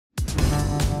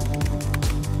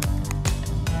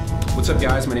What's up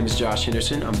guys, my name is Josh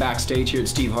Henderson. I'm backstage here at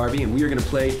Steve Harvey and we are gonna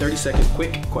play 30-second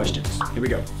quick questions. Here we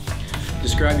go.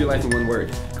 Describe your life in one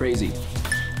word. Crazy.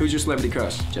 Who's your celebrity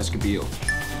crush? Jessica Biel.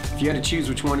 If you had to choose,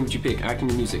 which one would you pick?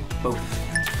 Acting or music? Both.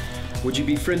 Would you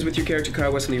be friends with your character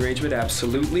Kyle West in The Arrangement?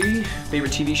 Absolutely.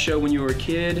 Favorite TV show when you were a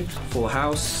kid? Full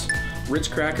House. Ritz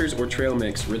Crackers or Trail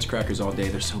Mix? Ritz Crackers all day,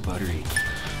 they're so buttery.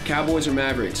 Cowboys or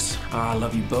Mavericks? I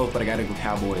love you both, but I gotta go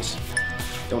Cowboys.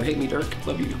 Don't hate me, Dirk,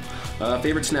 love you.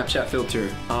 Favorite Snapchat filter?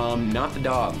 Not the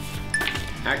dog.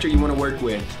 Actor you wanna work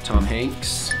with? Tom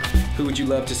Hanks. Who would you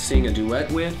love to sing a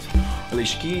duet with?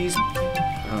 Alicia Keys.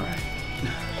 All right.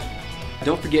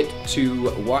 Don't forget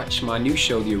to watch my new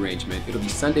show, The Arrangement. It'll be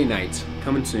Sunday nights,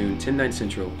 coming soon, 10/9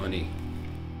 Central on E!